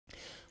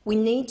We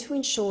need to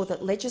ensure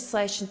that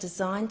legislation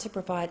designed to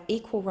provide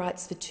equal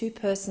rights for two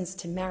persons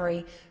to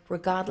marry,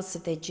 regardless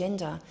of their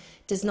gender,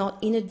 does not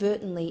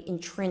inadvertently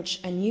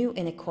entrench a new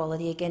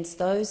inequality against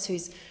those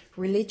whose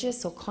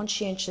religious or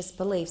conscientious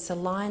beliefs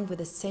align with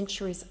a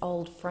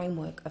centuries-old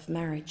framework of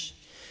marriage.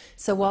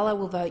 So while I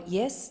will vote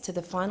yes to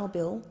the final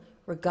bill,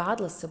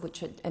 regardless of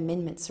which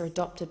amendments are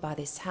adopted by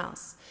this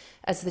House,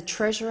 as the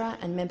Treasurer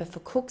and Member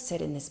for Cook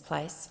said in this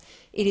place,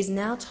 it is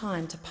now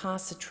time to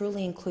pass a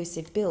truly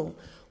inclusive bill,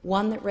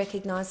 one that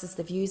recognises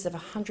the views of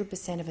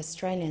 100% of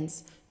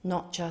Australians,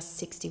 not just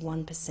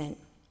 61%.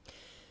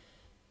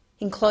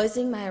 In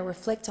closing, may I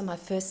reflect on my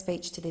first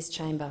speech to this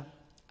chamber.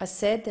 I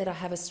said that I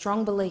have a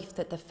strong belief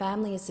that the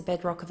family is the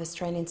bedrock of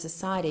Australian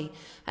society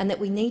and that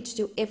we need to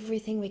do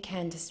everything we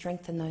can to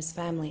strengthen those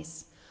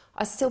families.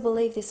 I still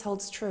believe this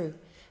holds true,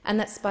 and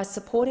that's by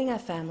supporting our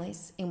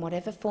families, in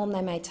whatever form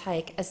they may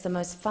take, as the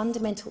most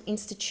fundamental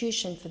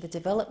institution for the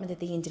development of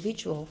the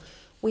individual,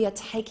 we are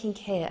taking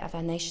care of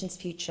our nation's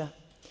future.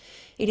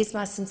 It is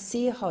my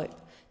sincere hope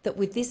that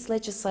with this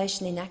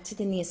legislation enacted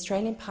in the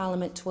Australian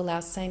Parliament to allow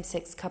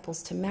same-sex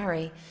couples to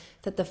marry,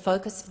 that the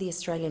focus of the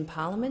Australian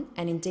Parliament,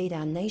 and indeed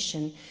our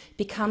nation,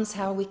 becomes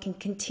how we can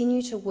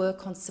continue to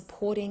work on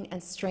supporting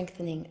and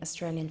strengthening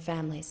Australian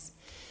families.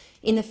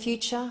 In the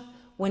future,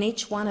 when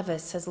each one of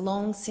us has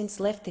long since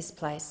left this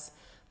place,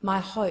 my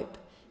hope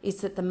is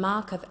that the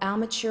mark of our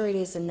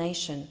maturity as a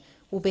nation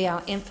will be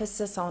our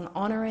emphasis on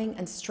honouring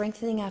and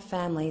strengthening our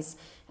families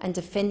and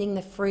defending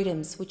the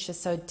freedoms which are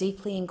so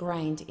deeply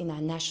ingrained in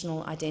our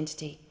national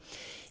identity.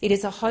 It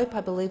is a hope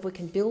I believe we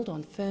can build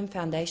on firm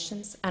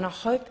foundations, and a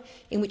hope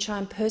in which I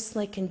am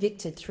personally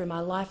convicted through my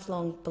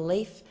lifelong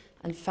belief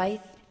and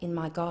faith in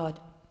my God.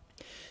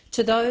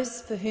 To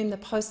those for whom the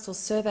postal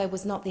survey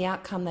was not the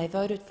outcome they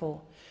voted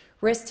for,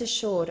 rest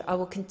assured I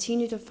will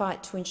continue to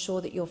fight to ensure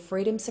that your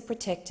freedoms are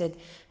protected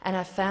and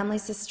our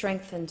families are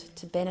strengthened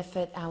to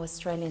benefit our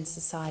Australian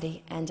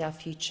society and our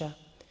future.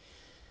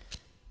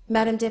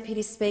 Madam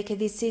Deputy Speaker,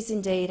 this is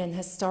indeed an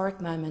historic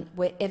moment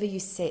wherever you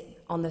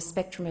sit on the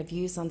spectrum of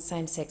views on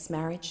same-sex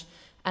marriage,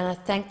 and I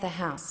thank the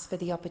House for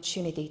the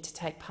opportunity to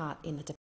take part in the debate.